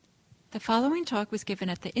The following talk was given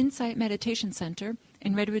at the Insight Meditation Center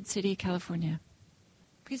in Redwood City, California.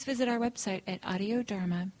 Please visit our website at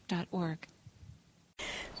audiodharma.org.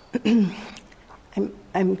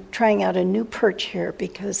 I'm trying out a new perch here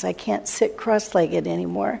because I can't sit cross-legged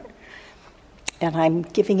anymore, and I'm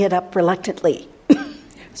giving it up reluctantly.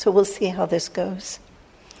 So we'll see how this goes.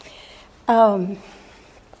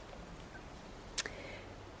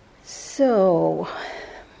 So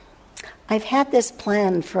I've had this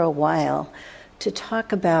plan for a while to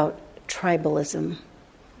talk about tribalism,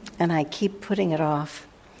 and I keep putting it off.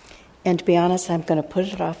 And to be honest, I'm going to put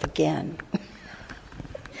it off again.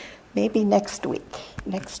 Maybe next week.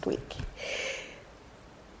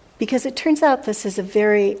 Because it turns out this is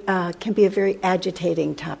can be a very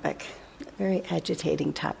agitating topic,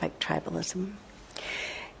 tribalism.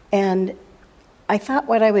 And I thought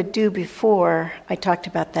what I would do before I talked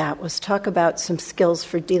about that was talk about some skills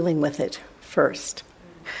for dealing with it first.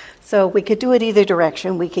 So we could do it either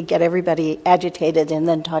direction. We could get everybody agitated and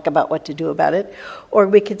then talk about what to do about it. Or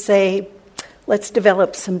we could say, let's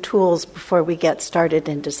develop some tools before we get started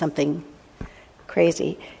into something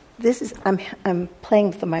crazy. I'm playing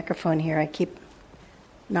with the microphone here. I keep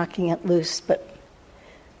knocking it loose, but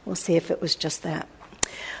we'll see if it was just that.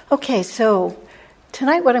 Okay, so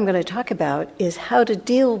tonight what I'm going to talk about is how to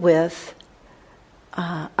deal with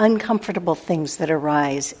uncomfortable things that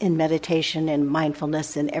arise in meditation and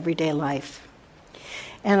mindfulness in everyday life.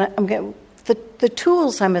 And the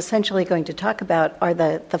tools I'm essentially going to talk about are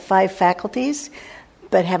the 5 faculties,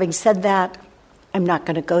 but having said that, I'm not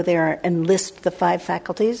going to go there and list the 5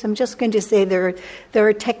 faculties. I'm just going to say there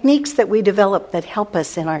are techniques that we develop that help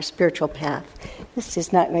us in our spiritual path. This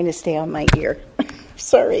is not going to stay on my ear.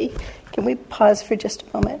 Sorry. Can we pause for just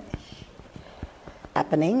a moment?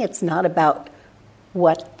 It's not about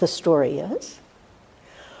what the story is.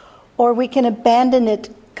 Or we can abandon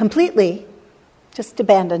it completely, just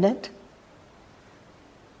abandon it,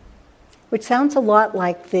 which sounds a lot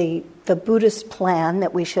like the Buddhist plan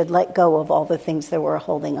that we should let go of all the things that we're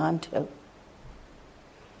holding on to.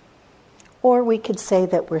 Or we could say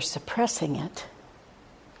that we're suppressing it,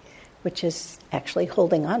 which is actually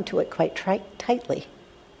holding on to it quite tightly.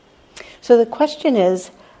 So the question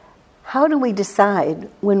is, how do we decide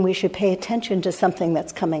when we should pay attention to something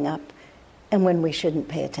that's coming up and when we shouldn't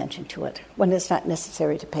pay attention to it, when it's not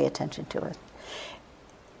necessary to pay attention to it?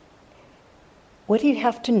 What do you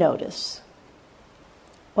have to notice?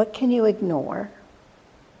 What can you ignore?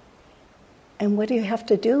 And what do you have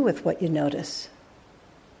to do with what you notice?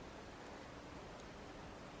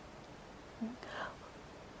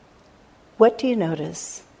 What do you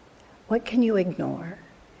notice? What can you ignore?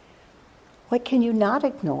 What can you not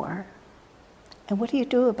ignore? And what do you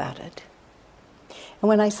do about it? And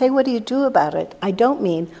when I say what do you do about it, I don't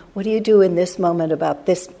mean what do you do in this moment about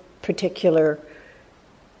this particular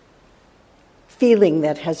feeling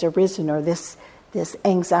that has arisen or this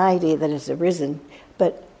anxiety that has arisen,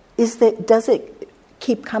 but does it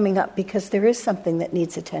keep coming up because there is something that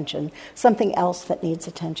needs attention, something else that needs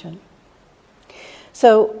attention?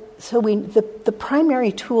 So the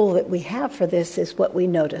primary tool that we have for this is what we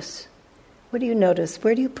notice. What do you notice?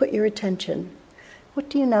 Where do you put your attention? What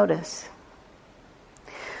do you notice?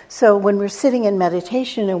 So when we're sitting in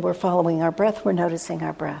meditation and we're following our breath, we're noticing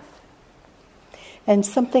our breath. And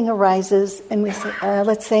something arises, and we say,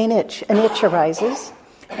 let's say an itch. An itch arises,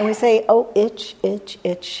 and we say, oh, itch, itch,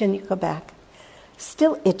 itch, and you go back.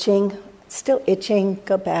 Still itching,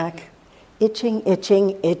 go back. Itching,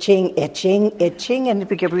 itching, itching, itching, itching, and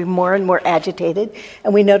we get more and more agitated.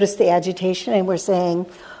 And we notice the agitation, and we're saying,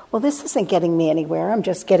 well, this isn't getting me anywhere. I'm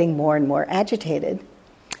just getting more and more agitated.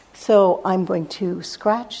 So I'm going to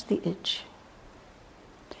scratch the itch.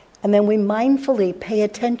 And then we mindfully pay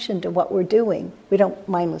attention to what we're doing. We don't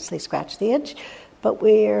mindlessly scratch the itch, but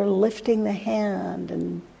we're lifting the hand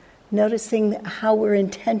and noticing how we're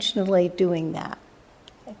intentionally doing that.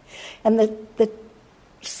 And the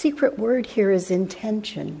secret word here is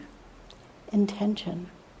intention. Intention.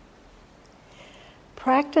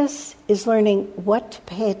 Practice is learning what to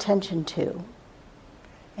pay attention to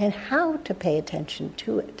and how to pay attention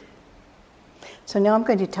to it. So now I'm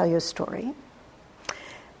going to tell you a story.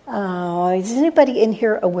 Is anybody in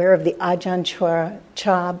here aware of the Ajahn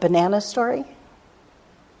Chah banana story?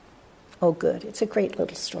 Oh, good. It's a great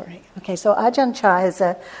little story. Okay, so Ajahn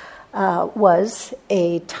Chah was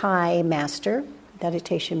a Thai master,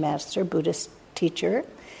 meditation master, Buddhist teacher.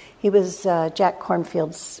 He was one of Jack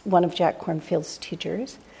Kornfield's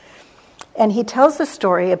teachers. And he tells the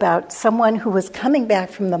story about someone who was coming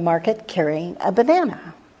back from the market carrying a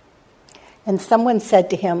banana. And someone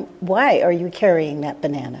said to him, "Why are you carrying that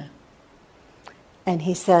banana?" And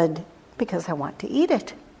he said, Because I want to eat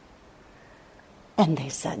it. And they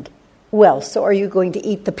said, well, so are you going to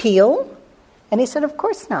eat the peel? And he said, of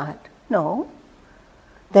course not. No.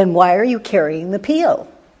 Then why are you carrying the peel?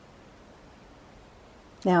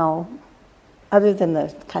 Now, other than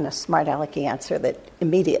the kind of smart alecky answer that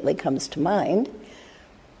immediately comes to mind,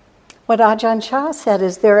 what Ajahn Chah said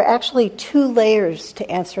is there are actually two layers to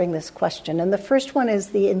answering this question. And the first one is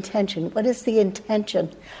the intention. What is the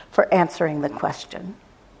intention for answering the question?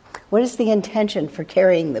 What is the intention for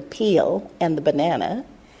carrying the peel and the banana?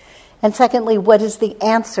 And secondly, what is the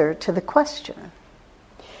answer to the question?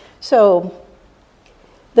 So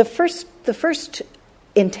the first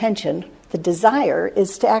intention, the desire,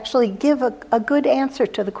 is to actually give a good answer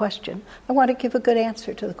to the question. I want to give a good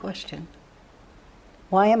answer to the question.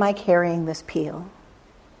 Why am I carrying this peel?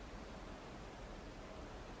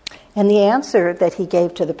 And the answer that he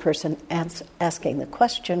gave to the person asking the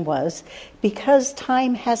question was, because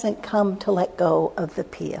time hasn't come to let go of the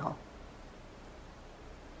peel.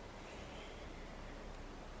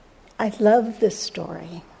 I love this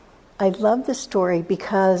story. I love the story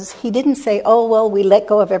because he didn't say, oh, well, we let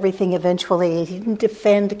go of everything eventually. He didn't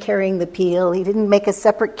defend carrying the peel. He didn't make a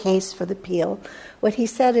separate case for the peel. What he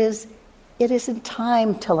said is, it isn't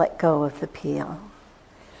time to let go of the peel.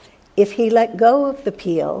 If he let go of the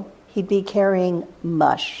peel, he'd be carrying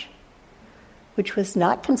mush, which was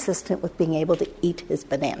not consistent with being able to eat his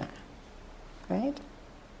banana, right?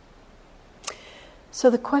 So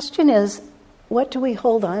the question is, what do we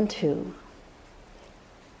hold on to?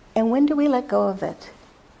 And when do we let go of it?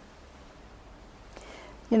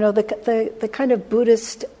 You know, the kind of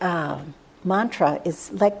Buddhist mantra is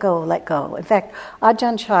let go, let go. In fact,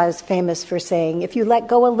 Ajahn Chah is famous for saying, if you let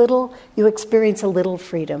go a little, you experience a little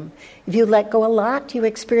freedom. If you let go a lot, you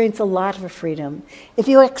experience a lot of freedom. If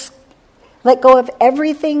you let go of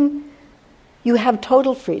everything, you have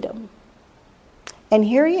total freedom. And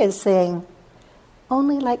here he is saying,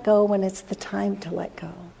 only let go when it's the time to let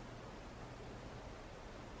go.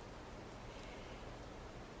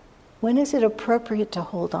 When is it appropriate to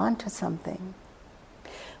hold on to something?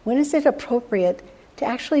 When is it appropriate to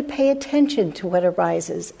actually pay attention to what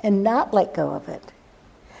arises and not let go of it?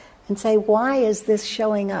 And say, why is this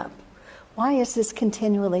showing up? Why is this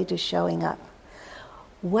continually just showing up?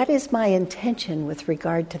 What is my intention with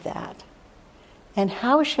regard to that? And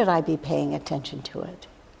how should I be paying attention to it?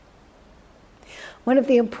 One of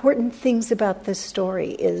the important things about this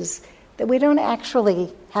story is that we don't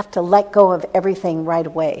actually have to let go of everything right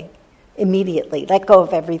away, immediately, let go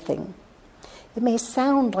of everything. It may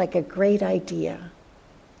sound like a great idea,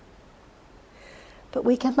 but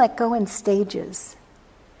we can let go in stages.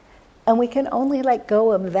 And we can only let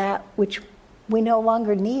go of that which we no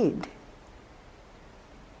longer need.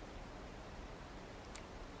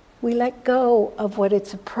 We let go of what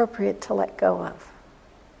it's appropriate to let go of.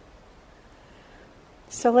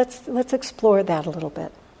 So let's explore that a little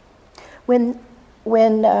bit. When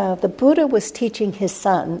the Buddha was teaching his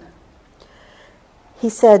son, he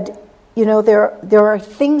said, you know, there are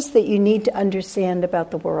things that you need to understand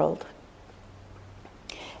about the world.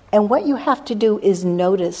 And what you have to do is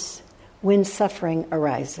notice when suffering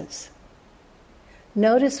arises.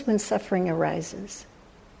 Notice when suffering arises.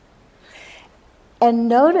 And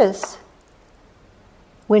notice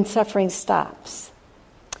when suffering stops.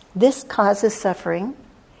 This causes suffering.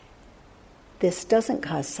 This doesn't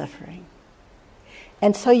cause suffering.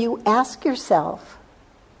 And so you ask yourself,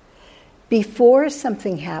 before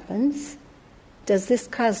something happens, does this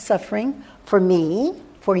cause suffering for me,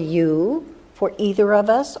 for you, for either of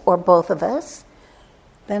us, or both of us?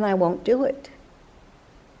 Then I won't do it.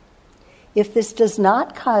 If this does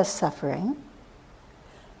not cause suffering,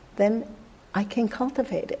 then I can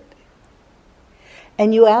cultivate it.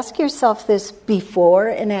 And you ask yourself this before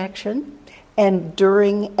an action, and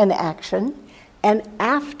during an action, and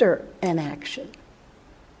after an action.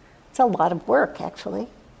 It's a lot of work, actually.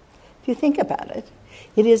 If you think about it,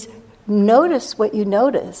 it is notice what you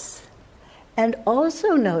notice, and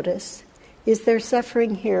also notice, is there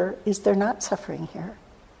suffering here? Is there not suffering here?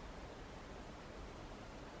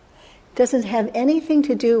 It doesn't have anything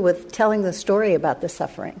to do with telling the story about the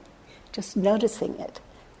suffering, just noticing it,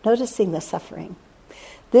 noticing the suffering.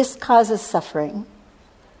 This causes suffering.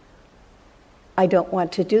 I don't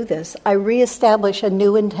want to do this. I reestablish a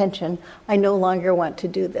new intention. I no longer want to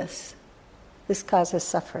do this. This causes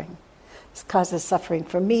suffering. This causes suffering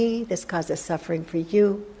for me. This causes suffering for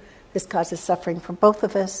you. This causes suffering for both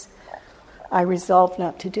of us. I resolve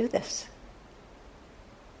not to do this.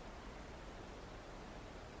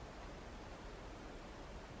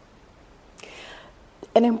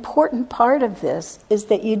 An important part of this is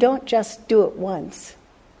that you don't just do it once.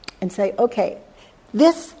 and say, okay,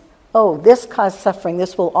 this caused suffering.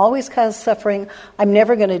 This will always cause suffering. I'm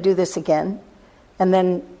never going to do this again. And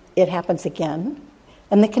then it happens again.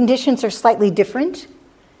 And the conditions are slightly different.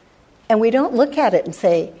 And we don't look at it and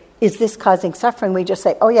say, is this causing suffering? We just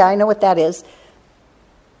say, oh yeah, I know what that is.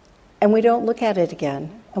 And we don't look at it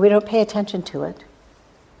again. And we don't pay attention to it.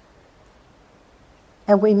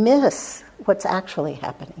 And we miss what's actually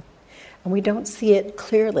happening. And we don't see it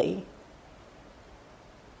clearly.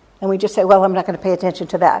 And we just say, well, I'm not going to pay attention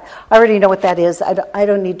to that. I already know what that is. I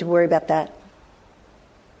don't need to worry about that.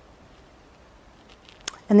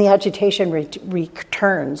 And the agitation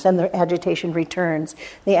returns, and the agitation returns,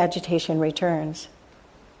 the agitation returns.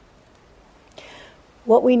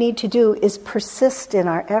 What we need to do is persist in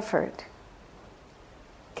our effort.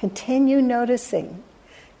 Continue noticing.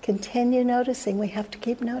 Continue noticing. We have to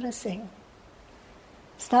keep noticing.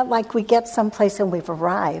 It's not like we get someplace and we've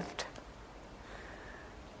arrived.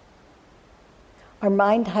 Our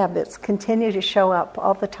mind habits continue to show up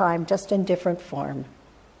all the time, just in different form.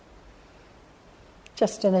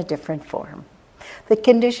 Just in a different form. The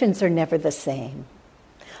conditions are never the same.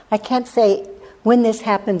 I can't say, when this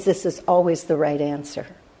happens, this is always the right answer.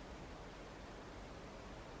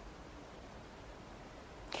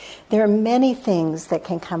 There are many things that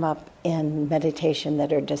can come up in meditation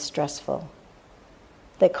that are distressful,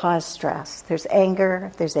 that cause stress. There's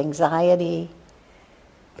anger, there's anxiety,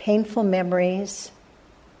 painful memories,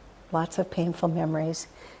 lots of painful memories,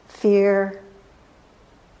 fear,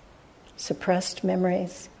 suppressed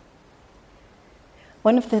memories.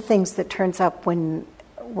 One of the things that turns up when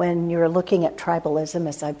you're looking at tribalism,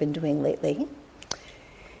 as I've been doing lately,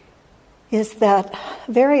 is that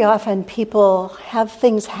very often people have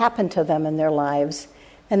things happen to them in their lives,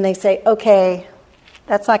 and they say, okay,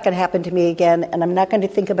 that's not going to happen to me again, and I'm not going to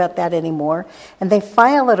think about that anymore, and they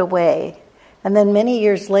file it away, and then many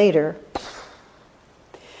years later,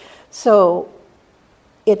 so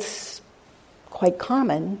it's quite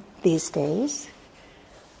common these days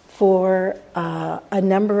for a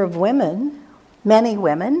number of women, many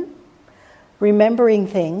women, remembering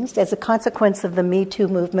things as a consequence of the Me Too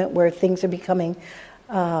movement, where things are becoming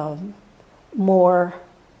more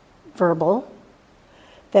verbal,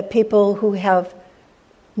 that people who have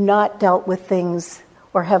not dealt with things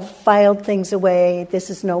or have filed things away,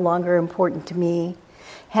 this is no longer important to me,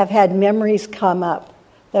 have had memories come up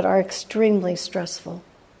that are extremely stressful.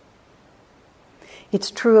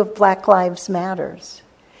 It's true of Black Lives Matters.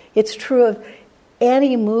 It's true of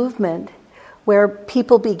any movement where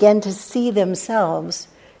people begin to see themselves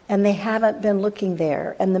and they haven't been looking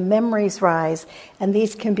there, and the memories rise, and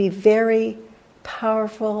these can be very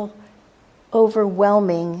powerful,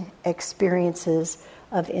 overwhelming experiences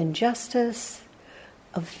of injustice,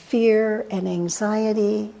 of fear and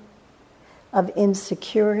anxiety, of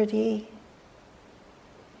insecurity.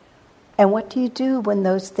 And what do you do when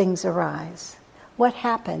those things arise? What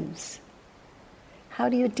happens? How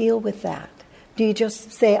do you deal with that? Do you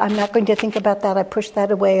just say, I'm not going to think about that, I push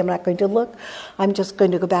that away, I'm not going to look, I'm just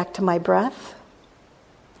going to go back to my breath?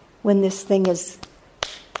 When this thing is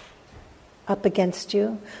up against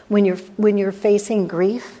you, when you're facing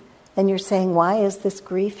grief and you're saying, why is this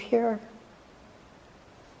grief here?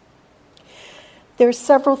 There are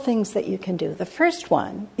several things that you can do. The first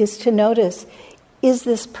one is to notice, is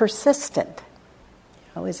this persistent?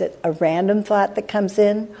 Is it a random thought that comes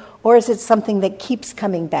in, or is it something that keeps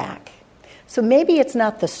coming back? So maybe it's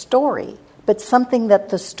not the story, but something that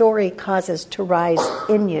the story causes to rise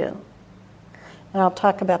in you. And I'll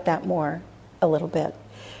talk about that more a little bit.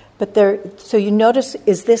 But so you notice,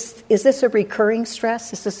 is this a recurring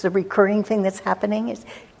stress? Is this a recurring thing that's happening?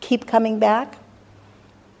 Keep coming back?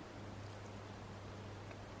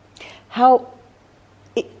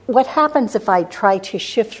 What happens if I try to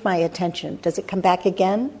shift my attention? Does it come back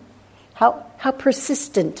again? How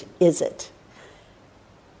persistent is it?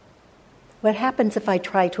 What happens if I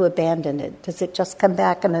try to abandon it? Does it just come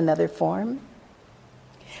back in another form?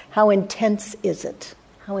 How intense is it?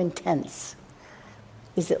 How intense?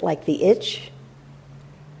 Is it like the itch?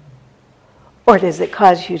 Or does it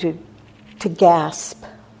cause you to gasp,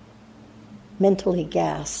 mentally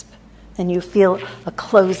gasp, and you feel a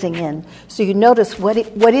closing in? So you notice, what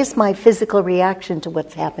is my physical reaction to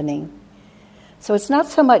what's happening? So it's not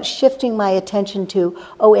so much shifting my attention to,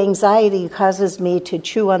 anxiety causes me to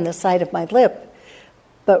chew on the side of my lip,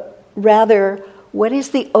 but rather, what is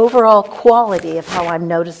the overall quality of how I'm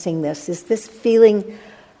noticing this? Is this feeling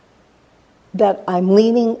that I'm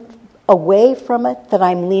leaning away from it, that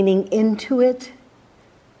I'm leaning into it?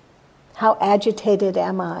 How agitated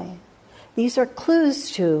am I? These are clues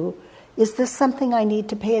to, is this something I need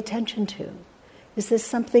to pay attention to? Is this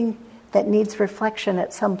something that needs reflection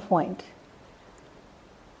at some point?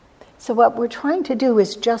 So what we're trying to do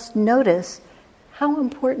is just notice, how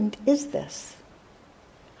important is this?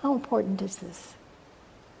 How important is this?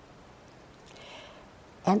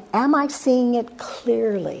 And am I seeing it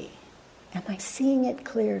clearly? Am I seeing it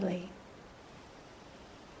clearly?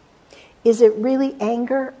 Is it really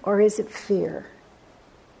anger or is it fear?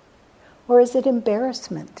 Or is it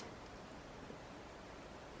embarrassment?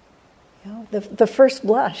 You know, the first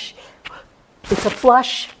blush, it's a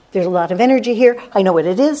flush, there's a lot of energy here, I know what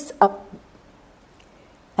it is,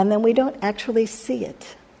 and then we don't actually see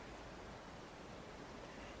it.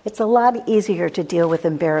 It's a lot easier to deal with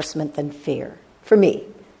embarrassment than fear, for me.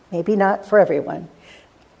 Maybe not for everyone.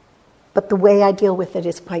 But the way I deal with it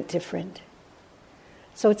is quite different.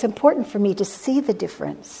 So it's important for me to see the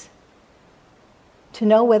difference, to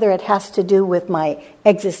know whether it has to do with my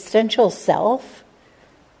existential self,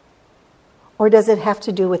 or does it have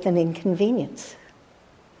to do with an inconvenience?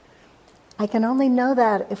 I can only know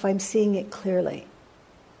that if I'm seeing it clearly.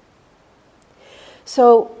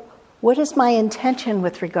 So, what is my intention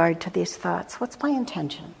with regard to these thoughts? What's my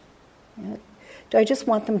intention? Do I just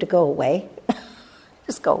want them to go away?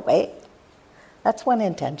 Just go away? That's one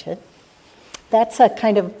intention. That's a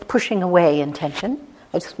kind of pushing away intention.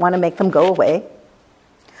 I just want to make them go away.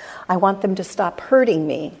 I want them to stop hurting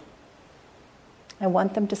me. I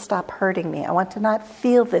want them to stop hurting me. I want to not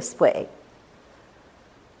feel this way.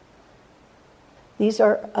 These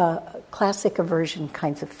are classic aversion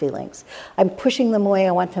kinds of feelings. I'm pushing them away.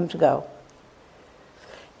 I want them to go.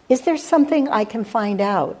 Is there something I can find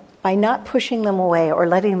out by not pushing them away or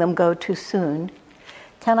letting them go too soon?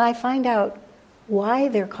 Can I find out why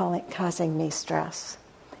they're causing me stress?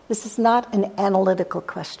 This is not an analytical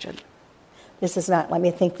question. This is not, let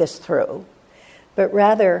me think this through. But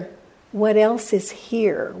rather, what else is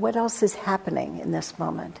here? What else is happening in this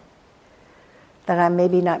moment that I'm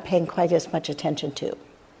maybe not paying quite as much attention to?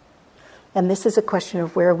 And this is a question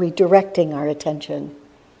of where are we directing our attention?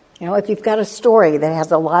 You know, if you've got a story that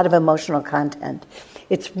has a lot of emotional content,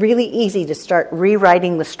 it's really easy to start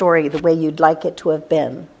rewriting the story the way you'd like it to have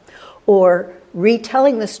been. Or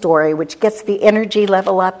retelling the story, which gets the energy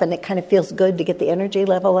level up, and it kind of feels good to get the energy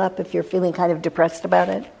level up if you're feeling kind of depressed about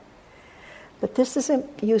it. But this isn't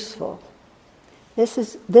useful. This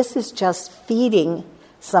is just feeding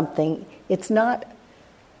something. It's not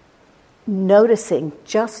noticing,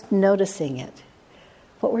 just noticing it.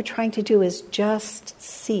 What we're trying to do is just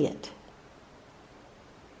see it.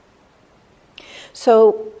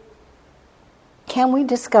 So, can we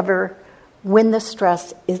discover when the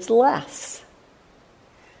stress is less?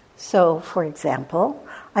 So, for example,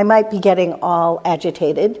 I might be getting all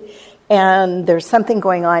agitated, and there's something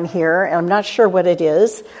going on here, and I'm not sure what it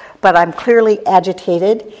is, but I'm clearly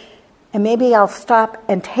agitated, and maybe I'll stop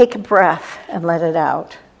and take a breath and let it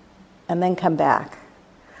out, and then come back,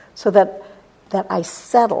 so that I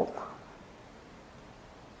settle.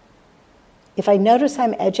 If I notice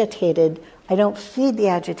I'm agitated, I don't feed the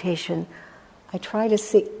agitation. I try to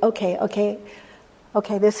see, okay,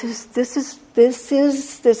 this is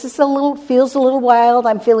a little, feels a little wild.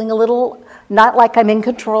 I'm feeling a little, not like I'm in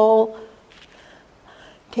control.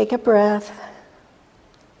 Take a breath.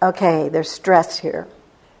 Okay, there's stress here.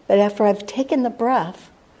 But after I've taken the breath,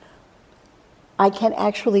 I can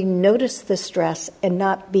actually notice the stress and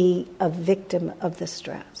not be a victim of the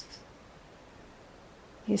stress.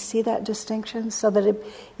 You see that distinction? So that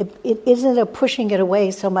it isn't a pushing it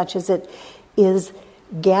away so much as it is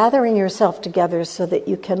gathering yourself together so that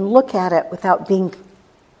you can look at it without being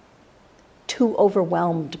too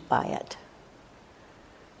overwhelmed by it.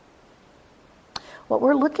 What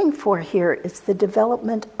we're looking for here is the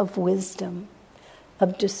development of wisdom,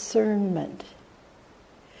 of discernment.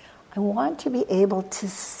 I want to be able to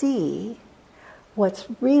see what's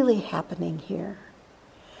really happening here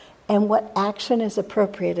and what action is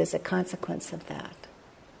appropriate as a consequence of that.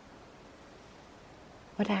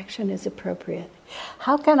 What action is appropriate?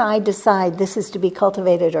 How can I decide this is to be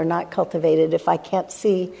cultivated or not cultivated if I can't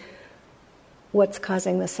see what's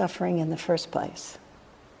causing the suffering in the first place?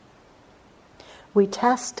 We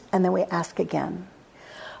test and then we ask again.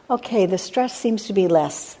 Okay, the stress seems to be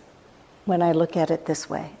less when I look at it this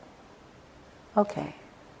way. Okay,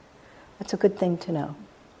 that's a good thing to know.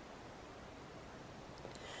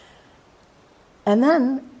 And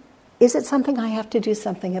then, is it something I have to do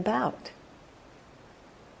something about?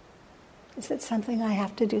 Is it something I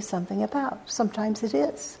have to do something about? Sometimes it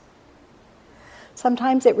is.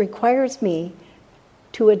 Sometimes it requires me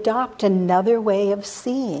to adopt another way of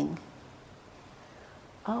seeing.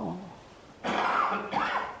 Oh,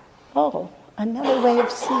 another way of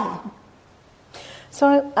seeing.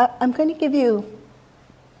 So I'm going to give you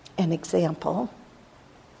an example.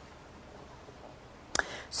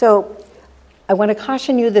 So I want to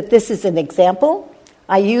caution you that this is an example.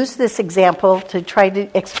 I used this example to try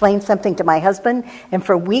to explain something to my husband, and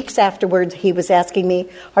for weeks afterwards he was asking me,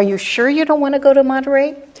 "Are you sure you don't want to go to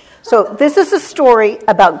Monterey?" So this is a story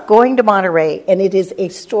about going to Monterey, and it is a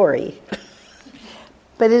story,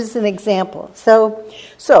 but it is an example. So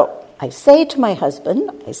I say to my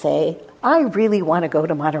husband, "I really want to go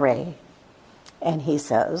to Monterey." And he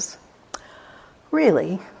says,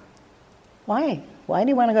 "Really? Why? Why do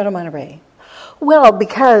you want to go to Monterey?" "Well,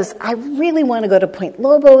 because I really want to go to Point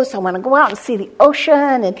Lobos. I want to go out and see the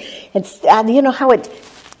ocean, and you know how it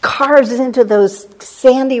carves into those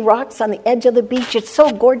sandy rocks on the edge of the beach. It's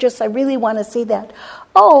so gorgeous. I really want to see that."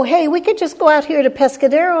 "Oh, hey, we could just go out here to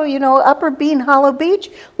Pescadero, Upper Bean Hollow Beach.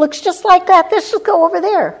 Looks just like that. Let's just go over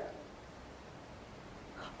there."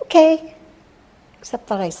 Okay, except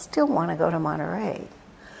that I still want to go to Monterey.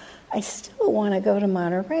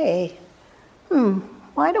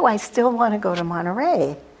 Why do I still want to go to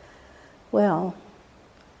Monterey? Well,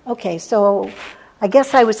 okay, so I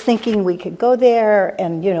guess I was thinking we could go there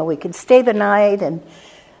and, we could stay the night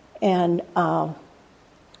and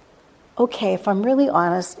okay, if I'm really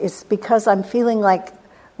honest, it's because I'm feeling like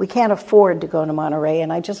we can't afford to go to Monterey,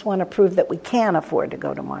 and I just want to prove that we can afford to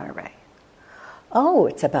go to Monterey. Oh,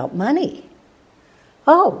 it's about money.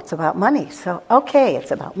 So, okay,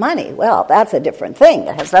 it's about money. Well, that's a different thing.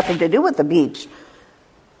 It has nothing to do with the beach.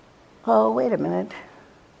 Oh, wait a minute.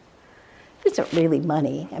 It isn't really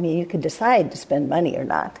money. I mean, you can decide to spend money or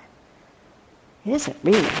not. It isn't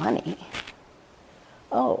really money.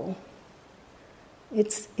 Oh,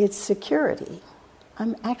 it's security.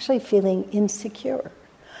 I'm actually feeling insecure.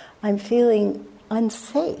 I'm feeling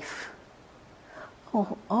unsafe.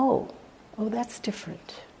 Oh, that's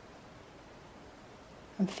different.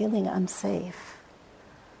 I'm feeling unsafe.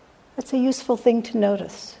 That's a useful thing to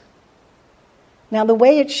notice. Now, the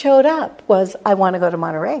way it showed up was, I want to go to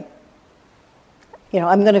Monterey.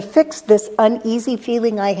 I'm going to fix this uneasy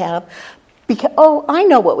feeling I have because, I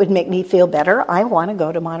know what would make me feel better. I want to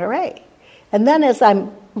go to Monterey. And then as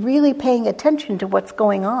I'm really paying attention to what's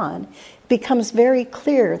going on, it becomes very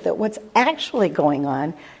clear that what's actually going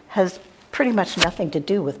on has pretty much nothing to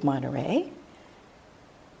do with Monterey.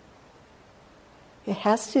 It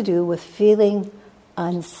has to do with feeling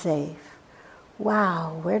unsafe.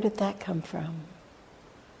 Wow, where did that come from?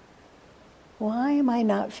 Why am I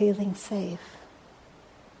not feeling safe?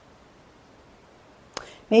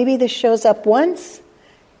 Maybe this shows up once.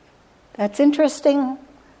 That's interesting.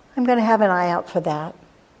 I'm going to have an eye out for that.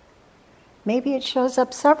 Maybe it shows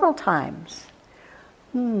up several times.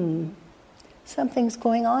 Something's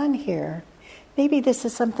going on here. Maybe this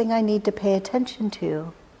is something I need to pay attention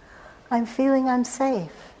to. I'm feeling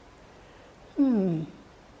unsafe. It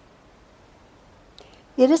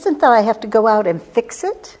isn't that I have to go out and fix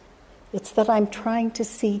it. It's that I'm trying to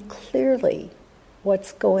see clearly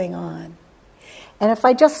what's going on. And if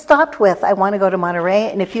I just stopped with, I want to go to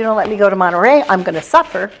Monterey, and if you don't let me go to Monterey, I'm going to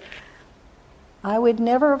suffer, I would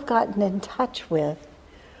never have gotten in touch with,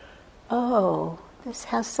 this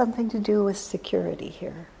has something to do with security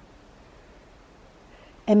here.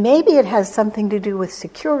 And maybe it has something to do with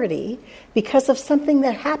security because of something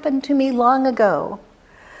that happened to me long ago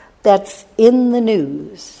that's in the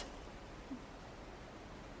news.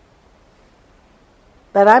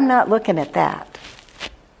 But I'm not looking at that.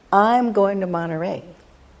 I'm going to Monterey.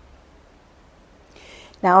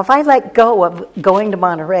 Now, if I let go of going to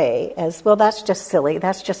Monterey as, well, that's just silly.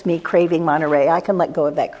 That's just me craving Monterey. I can let go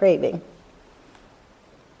of that craving.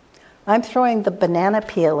 I'm throwing the banana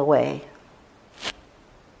peel away.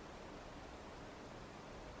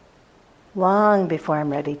 Long before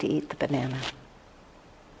I'm ready to eat the banana.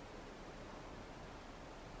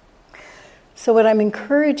 So what I'm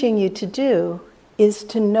encouraging you to do is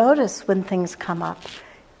to notice when things come up.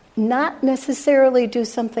 Not necessarily do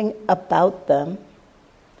something about them,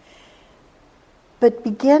 but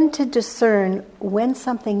begin to discern when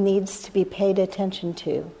something needs to be paid attention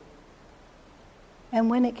to and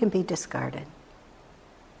when it can be discarded.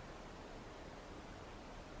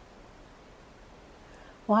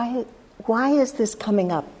 Why is this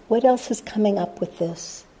coming up? What else is coming up with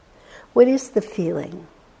this? What is the feeling?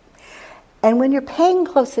 And when you're paying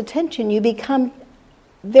close attention, you become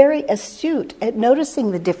very astute at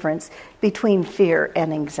noticing the difference between fear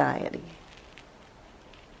and anxiety.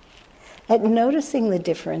 At noticing the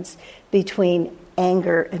difference between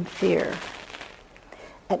anger and fear.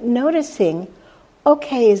 At noticing,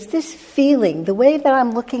 okay, is this feeling, the way that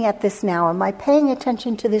I'm looking at this now, am I paying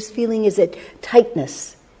attention to this feeling? Is it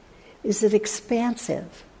tightness? Is it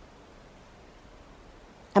expansive?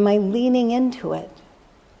 Am I leaning into it?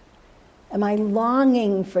 Am I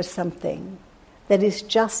longing for something that is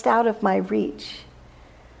just out of my reach?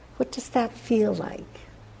 What does that feel like?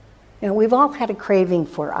 You know, we've all had a craving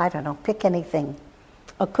for, I don't know, pick anything,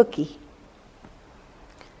 a cookie.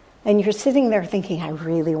 And you're sitting there thinking, I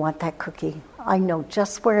really want that cookie. I know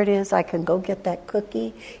just where it is. I can go get that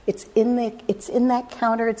cookie. It's in that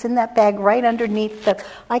counter. It's in that bag right underneath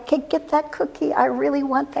I can get that cookie. I really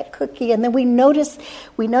want that cookie. And then we notice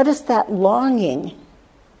that longing.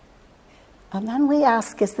 And then we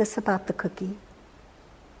ask, is this about the cookie?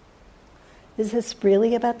 Is this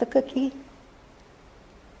really about the cookie?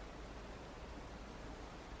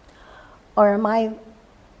 Or am I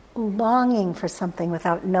longing for something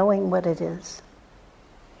without knowing what it is?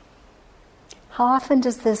 How often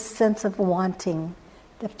does this sense of wanting,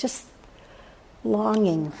 of just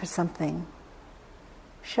longing for something,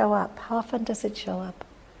 show up? How often does it show up?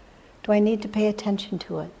 Do I need to pay attention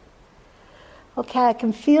to it? Okay, I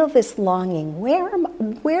can feel this longing.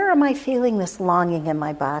 Where am I feeling this longing in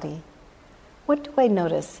my body? What do I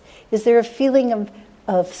notice? Is there a feeling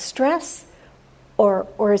of stress,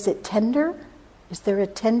 or is it tender? Is there a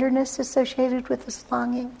tenderness associated with this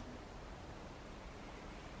longing?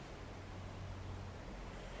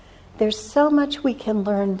 There's so much we can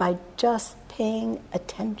learn by just paying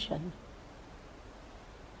attention.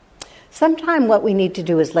 Sometimes what we need to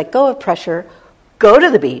do is let go of pressure, go to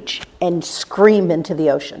the beach, and scream into the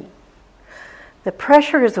ocean. The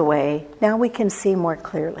pressure is away. Now we can see more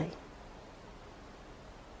clearly.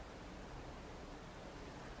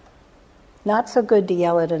 Not so good to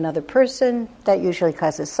yell at another person. That usually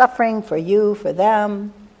causes suffering for you, for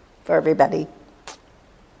them, for everybody.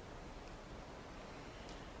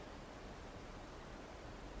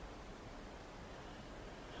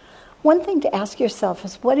 One thing to ask yourself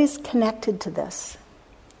is, what is connected to this?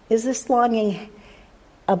 Is this longing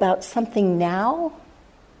about something now,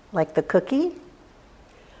 like the cookie?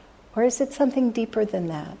 Or is it something deeper than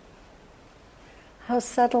that? How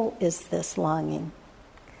subtle is this longing?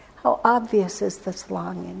 How obvious is this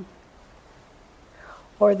longing?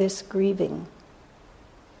 Or this grieving?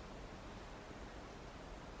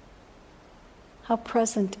 How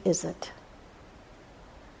present is it?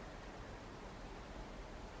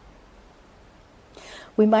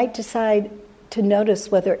 We might decide to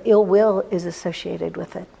notice whether ill will is associated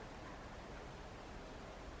with it.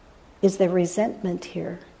 Is there resentment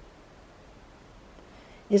here?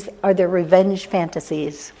 Are there revenge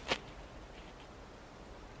fantasies?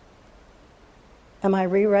 Am I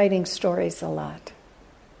rewriting stories a lot?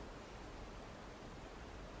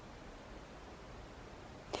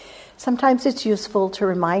 Sometimes it's useful to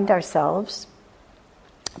remind ourselves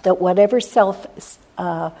that whatever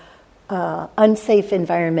unsafe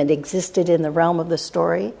environment existed in the realm of the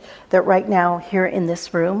story, that right now, here in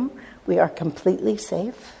this room, we are completely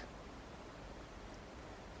safe.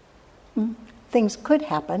 Things could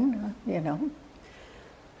happen, you know.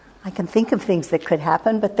 I can think of things that could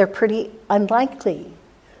happen, but they're pretty unlikely.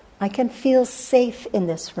 I can feel safe in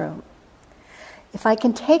this room. If I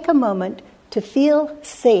can take a moment to feel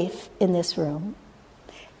safe in this room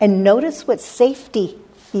and notice what safety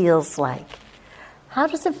feels like. How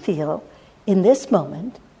does it feel in this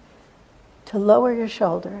moment to lower your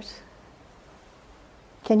shoulders?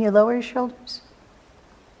 Can you lower your shoulders?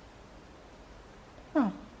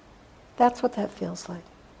 Oh, that's what that feels like.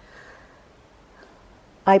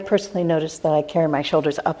 I personally notice that I carry my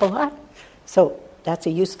shoulders up a lot, so that's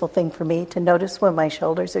a useful thing for me to notice when my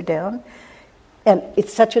shoulders are down. And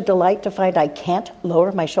it's such a delight to find I can't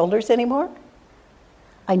lower my shoulders anymore.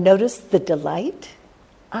 I notice the delight.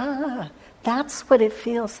 That's what it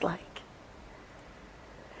feels like.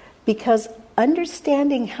 Because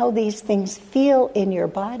understanding how these things feel in your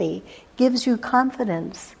body gives you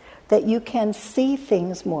confidence that you can see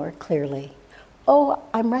things more clearly. Oh,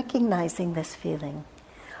 I'm recognizing this feeling.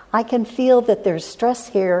 I can feel that there's stress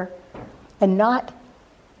here and not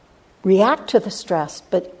react to the stress,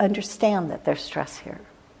 but understand that there's stress here.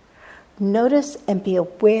 Notice and be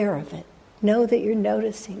aware of it. Know that you're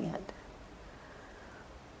noticing it.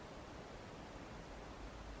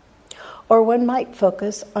 Or one might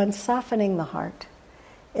focus on softening the heart.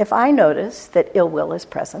 If I notice that ill will is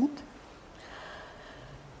present,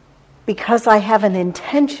 because I have an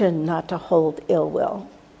intention not to hold ill will,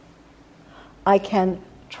 I can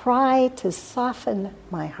try to soften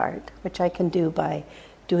my heart, which I can do by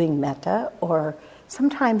doing metta, or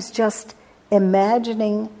sometimes just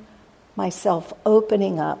imagining myself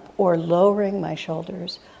opening up or lowering my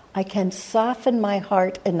shoulders. I can soften my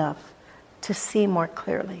heart enough to see more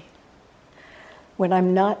clearly. when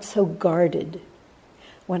I'm not so guarded.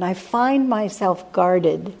 When I find myself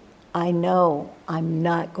guarded, I know I'm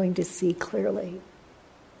not going to see clearly.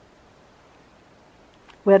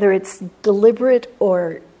 Whether it's deliberate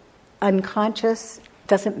or unconscious,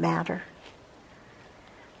 doesn't matter.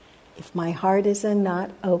 If my heart is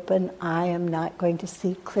not open, I am not going to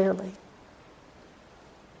see clearly.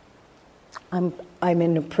 I'm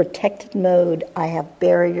in a protected mode. I have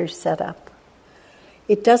barriers set up.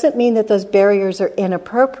 It doesn't mean that those barriers are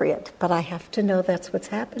inappropriate, but I have to know that's what's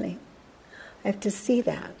happening. I have to see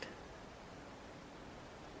that.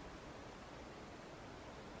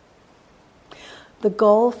 The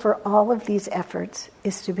goal for all of these efforts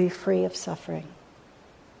is to be free of suffering.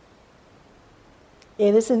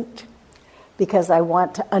 It isn't because I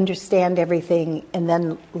want to understand everything and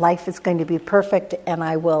then life is going to be perfect and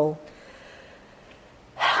I will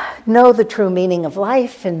know the true meaning of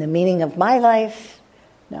life and the meaning of my life.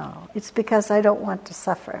 No, it's because I don't want to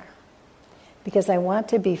suffer. Because I want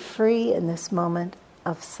to be free in this moment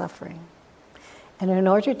of suffering. And in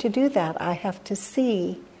order to do that, I have to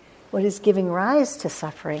see what is giving rise to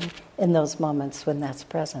suffering in those moments when that's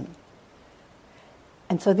present.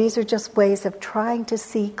 And so these are just ways of trying to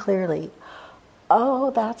see clearly.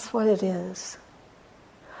 Oh, that's what it is.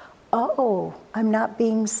 Oh, I'm not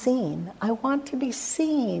being seen. I want to be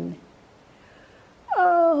seen.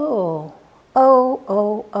 Oh,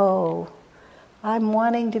 I'm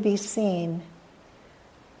wanting to be seen.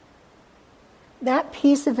 That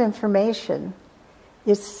piece of information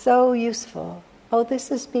is so useful. Oh,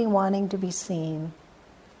 this is me wanting to be seen.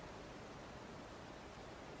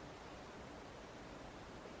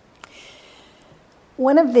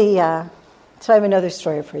 So I have another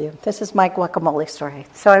story for you. This is my guacamole story.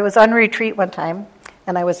 So I was on retreat one time,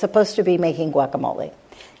 and I was supposed to be making guacamole.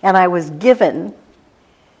 And I was given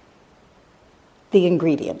the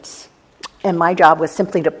ingredients. And my job was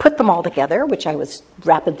simply to put them all together, which I was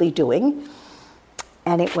rapidly doing.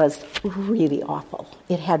 And it was really awful.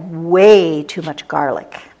 It had way too much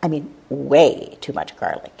garlic. I mean, way too much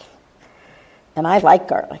garlic. And I like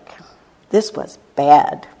garlic. This was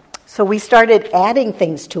bad. So we started adding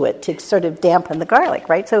things to it to sort of dampen the garlic,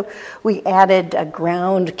 right? So we added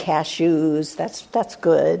ground cashews. That's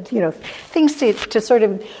good. You know, things to sort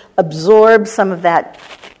of absorb some of that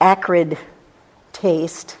acrid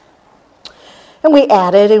taste. And we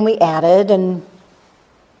added and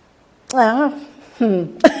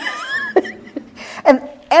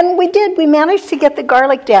and we did. We managed to get the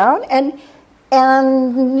garlic down, and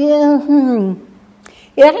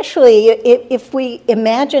it actually, if we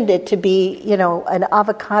imagined it to be, you know, an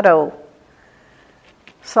avocado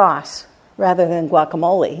sauce rather than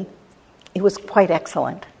guacamole, it was quite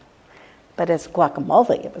excellent. But as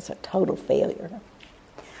guacamole, it was a total failure.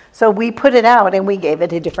 So we put it out and we gave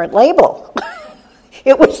it a different label.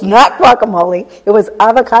 It was not guacamole, it was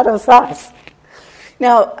avocado sauce.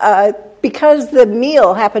 Now, because the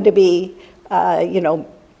meal happened to be,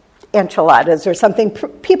 enchiladas or something,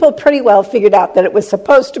 people pretty well figured out that it was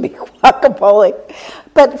supposed to be guacamole.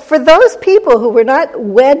 But for those people who were not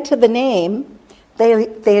wed to the name,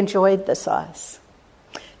 they enjoyed the sauce.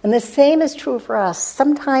 And the same is true for us.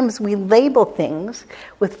 Sometimes we label things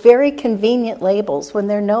with very convenient labels when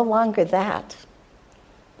they're no longer that.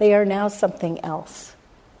 They are now something else.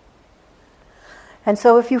 And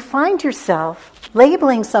so if you find yourself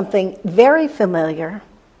labeling something very familiar,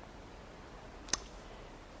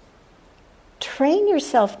 train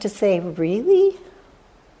yourself to say, really?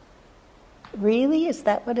 Really? Is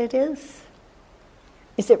that what it is?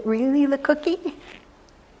 Is it really the cookie?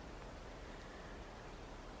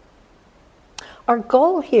 Our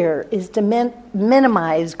goal here is to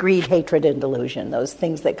minimize greed, hatred, and delusion, those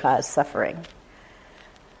things that cause suffering.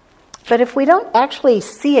 But if we don't actually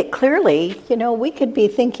see it clearly, we could be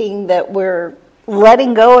thinking that we're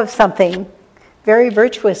letting go of something very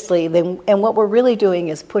virtuously, and what we're really doing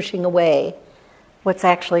is pushing away what's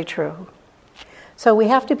actually true. So we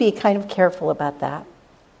have to be kind of careful about that.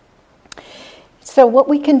 So what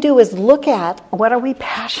we can do is look at, what are we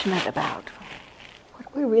passionate about? What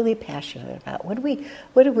are we really passionate about? What do we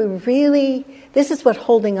really, this is what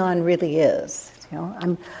holding on really is.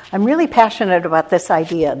 I'm really passionate about this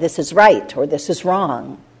idea. This is right or this is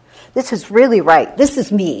wrong. This is really right. This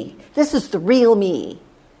is me. This is the real me.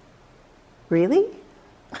 Really?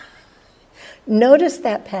 Notice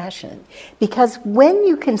that passion. Because when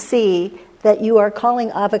you can see that you are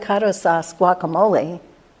calling avocado sauce guacamole,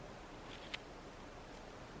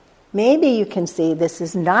 maybe you can see this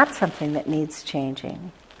is not something that needs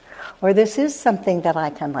changing. Or this is something that I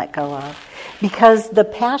can let go of. Because the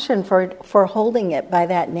passion for holding it by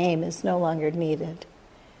that name is no longer needed.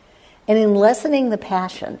 And in lessening the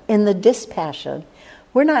passion, in the dispassion,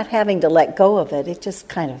 we're not having to let go of it. It just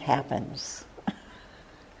kind of happens.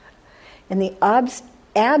 In the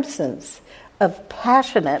absence of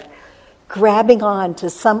passionate grabbing on to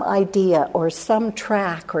some idea or some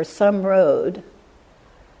track or some road,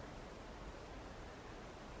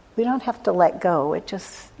 we don't have to let go. It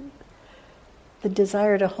just, the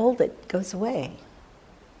desire to hold it goes away.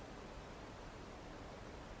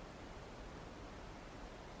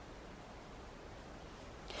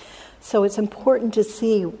 So it's important to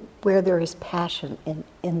see where there is passion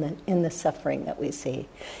in the suffering that we see,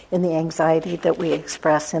 in the anxiety that we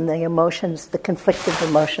express, in the emotions, the conflicted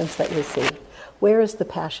emotions that we see. Where is the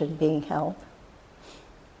passion being held?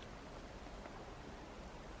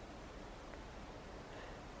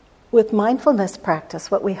 With mindfulness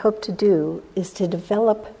practice, what we hope to do is to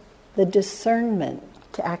develop the discernment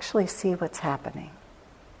to actually see what's happening.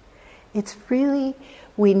 It's really,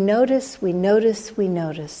 we notice.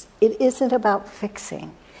 It isn't about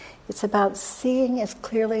fixing. It's about seeing as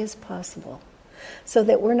clearly as possible so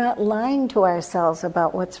that we're not lying to ourselves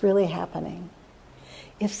about what's really happening.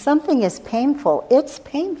 If something is painful, it's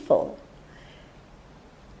painful.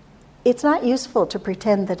 It's not useful to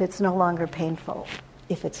pretend that it's no longer painful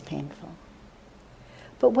if it's painful.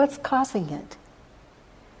 But what's causing it?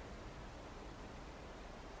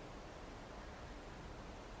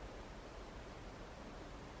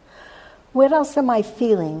 What else am I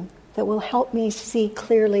feeling that will help me see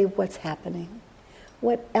clearly what's happening?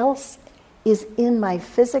 What else is in my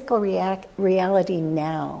physical reality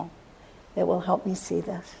now that will help me see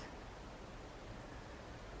this?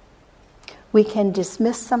 We can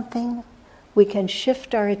dismiss something. We can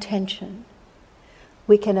shift our attention.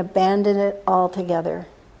 We can abandon it altogether.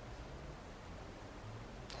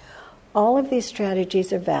 All of these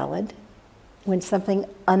strategies are valid when something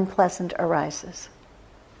unpleasant arises.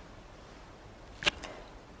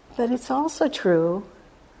 But it's also true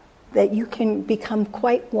that you can become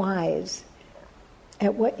quite wise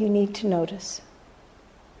at what you need to notice.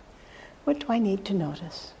 What do I need to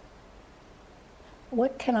notice?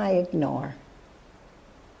 What can I ignore?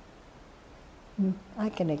 I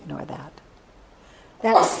can ignore that.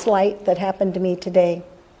 That slight that happened to me today,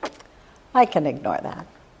 I can ignore that.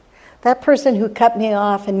 That person who cut me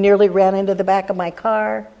off and nearly ran into the back of my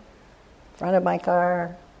car, front of my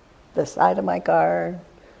car, the side of my car,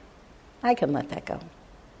 I can let that go.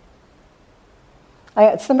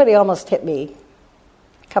 Somebody almost hit me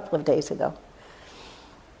a couple of days ago.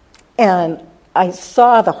 And I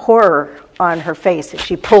saw the horror on her face as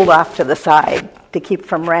she pulled off to the side to keep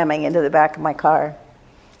from ramming into the back of my car.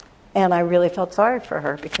 And I really felt sorry for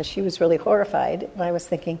her because she was really horrified. And I was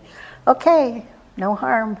thinking, okay, no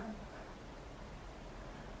harm.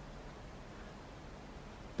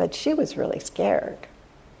 But she was really scared.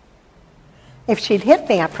 If she'd hit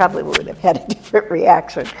me, I probably would have had a different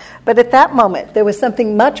reaction. But at that moment, there was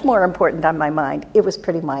something much more important on my mind. It was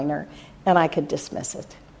pretty minor, and I could dismiss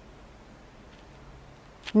it.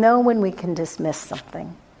 Know when we can dismiss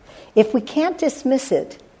something. If we can't dismiss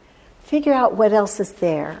it, figure out what else is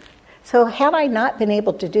there. So had I not been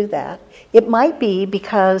able to do that, it might be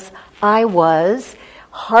because I was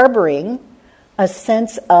harboring a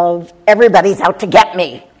sense of everybody's out to get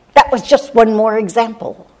me. That was just one more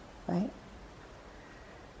example, right?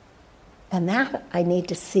 And that I need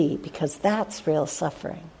to see because that's real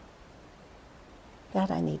suffering. That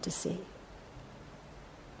I need to see.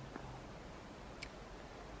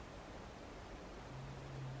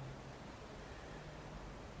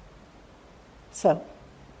 So,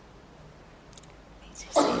 let's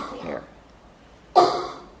see it here.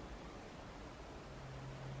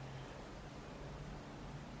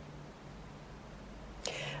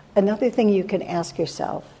 Another thing you can ask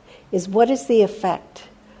yourself is, what is the effect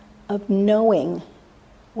of knowing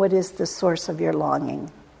what is the source of your longing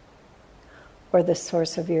or the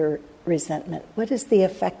source of your resentment? What is the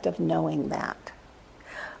effect of knowing that?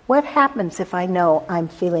 What happens if I know I'm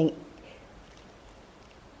feeling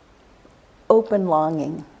open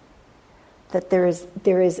longing, that there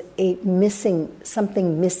is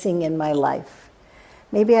something missing in my life?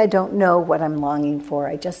 Maybe I don't know what I'm longing for.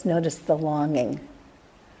 I just notice the longing.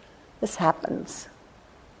 This happens.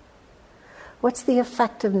 What's the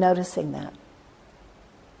effect of noticing that?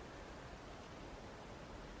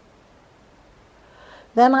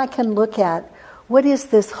 Then I can look at, what is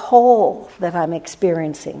this hole that I'm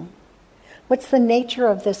experiencing? What's the nature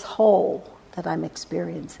of this hole that I'm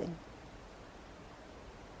experiencing?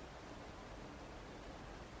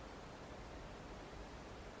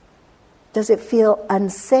 Does it feel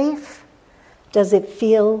unsafe? Does it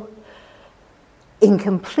feel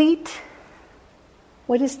incomplete?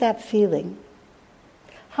 What is that feeling?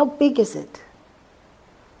 How big is it?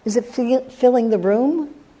 Is it filling the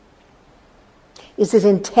room? Is it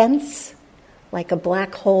intense, like a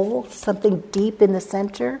black hole, something deep in the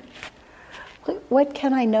center? What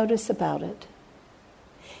can I notice about it?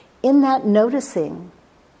 In that noticing,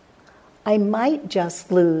 I might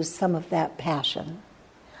just lose some of that passion.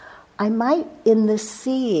 I might, in the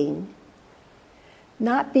seeing,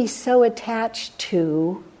 not be so attached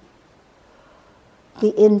to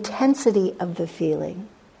the intensity of the feeling,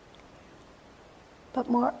 but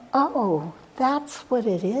more, oh, that's what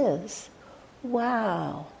it is.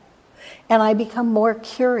 Wow. And I become more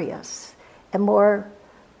curious and more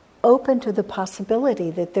open to the possibility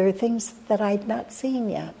that there are things that I'd not seen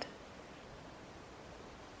yet.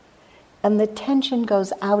 And the tension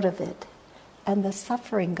goes out of it, and the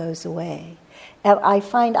suffering goes away. And I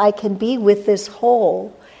find I can be with this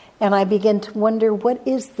whole, and I begin to wonder, what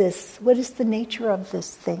is this? What is the nature of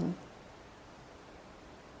this thing?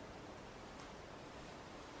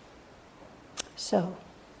 So,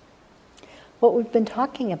 what we've been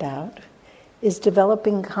talking about is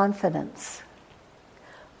developing confidence,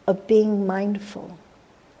 of being mindful,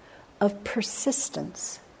 of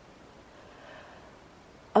persistence,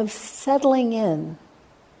 of settling in,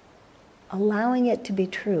 allowing it to be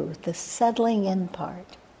true, the settling in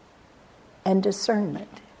part, and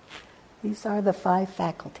discernment. These are the 5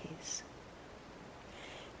 faculties.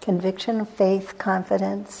 Conviction, faith,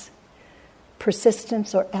 confidence,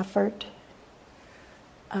 persistence or effort,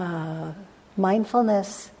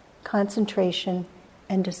 mindfulness, concentration,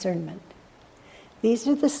 and discernment. These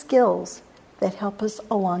are the skills that help us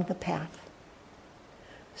along the path.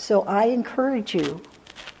 So I encourage you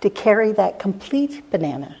to carry that complete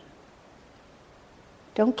banana.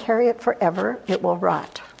 Don't carry it forever, it will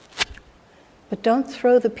rot. But don't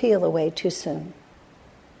throw the peel away too soon.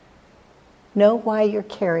 Know why you're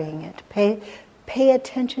carrying it. Pay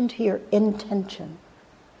attention to your intention.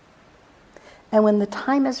 And when the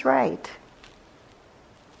time is right,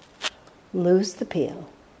 lose the peel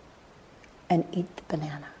and eat the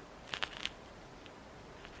banana.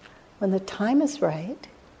 When the time is right,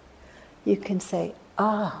 you can say,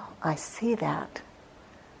 "Ah, I see that.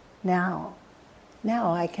 Now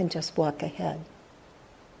I can just walk ahead.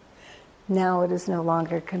 Now it is no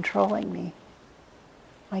longer controlling me.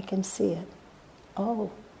 I can see it. Oh.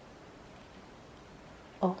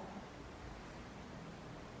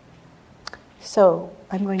 So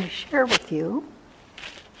I'm going to share with you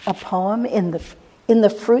a poem in the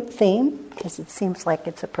fruit theme, because it seems like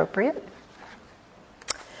it's appropriate.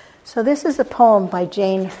 So this is a poem by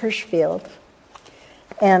Jane Hirschfield,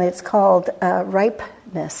 and it's called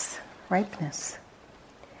Ripeness. Ripeness.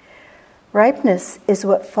 Ripeness is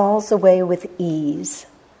what falls away with ease.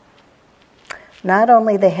 Not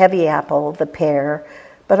only the heavy apple, the pear,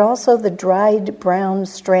 but also the dried brown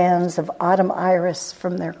strands of autumn iris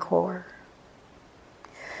from their core.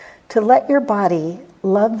 To let your body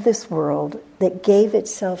love this world that gave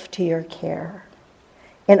itself to your care.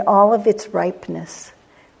 In all of its ripeness,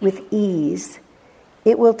 with ease,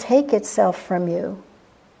 it will take itself from you.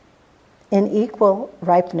 In equal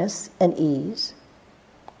ripeness and ease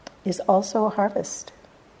is also a harvest.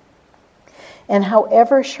 And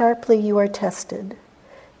however sharply you are tested,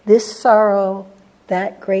 this sorrow,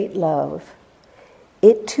 that great love,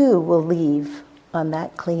 it too will leave on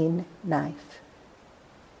that clean knife.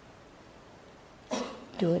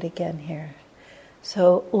 Do it again here.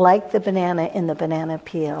 So, like the banana in the banana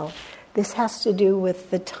peel, this has to do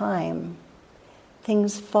with the time.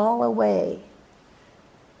 Things fall away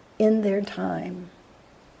in their time.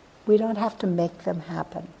 We don't have to make them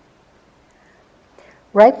happen.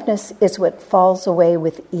 Ripeness is what falls away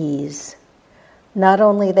with ease. Not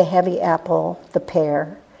only the heavy apple, the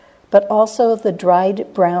pear, but also the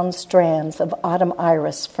dried brown strands of autumn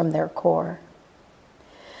iris from their core.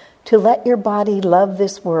 To let your body love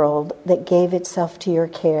this world that gave itself to your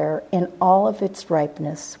care in all of its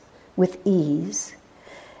ripeness with ease,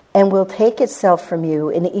 and will take itself from you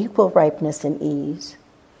in equal ripeness and ease,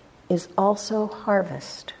 is also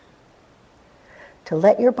harvest. To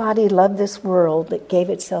let your body love this world that gave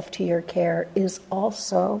itself to your care is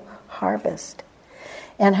also harvest.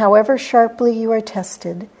 And however sharply you are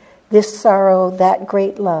tested, this sorrow, that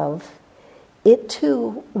great love, it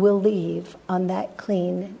too will leave on that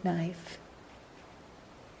clean knife.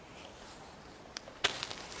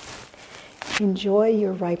 Enjoy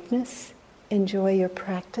your ripeness, enjoy your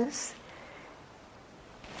practice,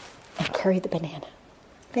 and carry the banana.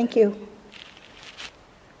 Thank you.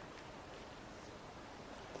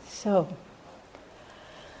 So,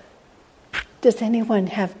 does anyone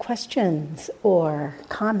have questions or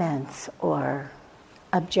comments or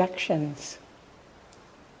Objections.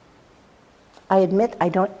 I admit I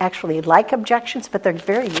don't actually like objections, but they're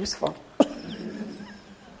very useful.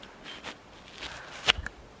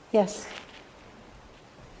 Yes.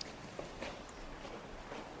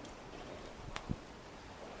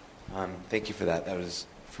 Thank you for that. That was,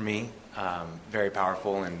 for me, very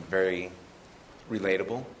powerful and very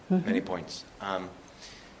relatable, many points.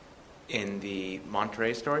 In the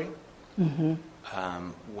Monterey story,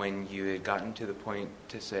 when you had gotten to the point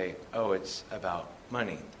to say, oh, it's about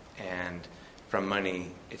money, and from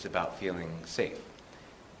money, it's about feeling safe.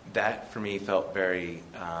 That, for me, felt very,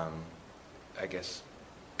 I guess,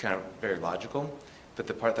 kind of very logical. But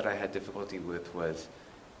the part that I had difficulty with was,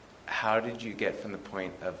 how did you get from the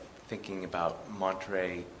point of thinking about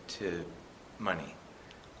Monterey to money?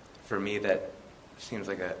 For me, that seems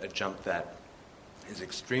like a jump that is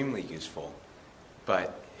extremely useful,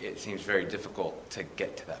 but it seems very difficult to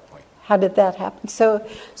get to that point. How did that happen? So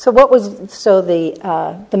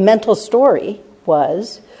the mental story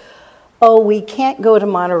was, oh, we can't go to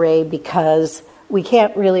Monterey because we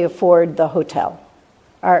can't really afford the hotel.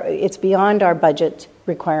 It's beyond our budget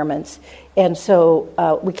requirements, and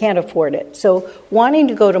so we can't afford it. So wanting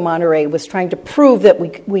to go to Monterey was trying to prove that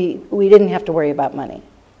we didn't have to worry about money.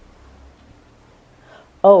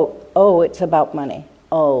 Oh, it's about money.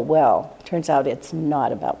 Oh, well, turns out it's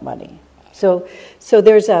not about money. So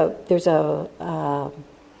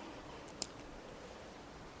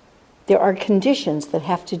there are conditions that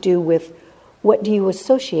have to do with what do you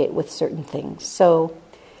associate with certain things. So,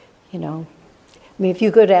 if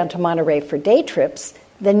you go down to Monterey for day trips,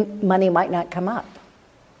 then money might not come up.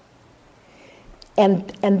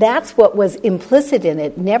 And that's what was implicit in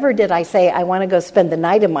it. Never did I say, I want to go spend the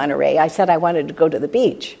night in Monterey. I said I wanted to go to the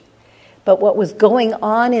beach. But what was going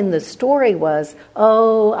on in the story was,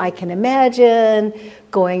 oh, I can imagine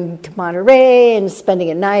going to Monterey and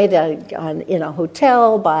spending a night in a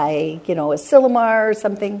hotel by, a Silomar or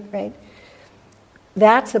something, right?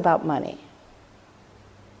 That's about money.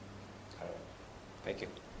 Thank you.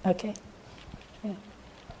 Okay. Yeah.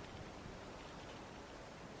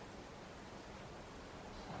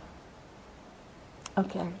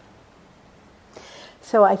 Okay.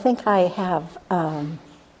 So I think I've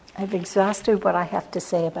exhausted what I have to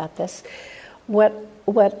say about this. What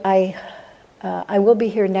I will be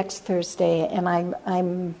here next Thursday, and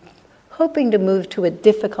I'm hoping to move to a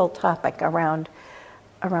difficult topic around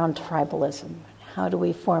tribalism. How do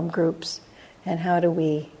we form groups, and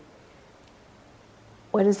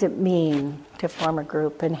what does it mean to form a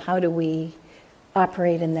group, and how do we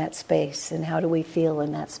operate in that space, and how do we feel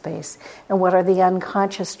in that space, and what are the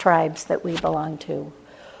unconscious tribes that we belong to?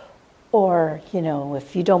 Or,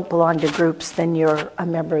 if you don't belong to groups, then you're a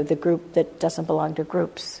member of the group that doesn't belong to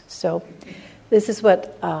groups. So this is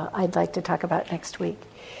what I'd like to talk about next week.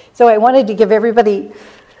 So I wanted to give everybody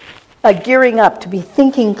a gearing up to be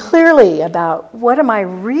thinking clearly about what am I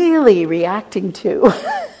really reacting to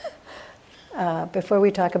before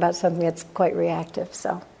we talk about something that's quite reactive.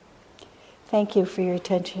 So thank you for your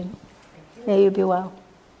attention. May you be well.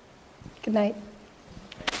 Good night.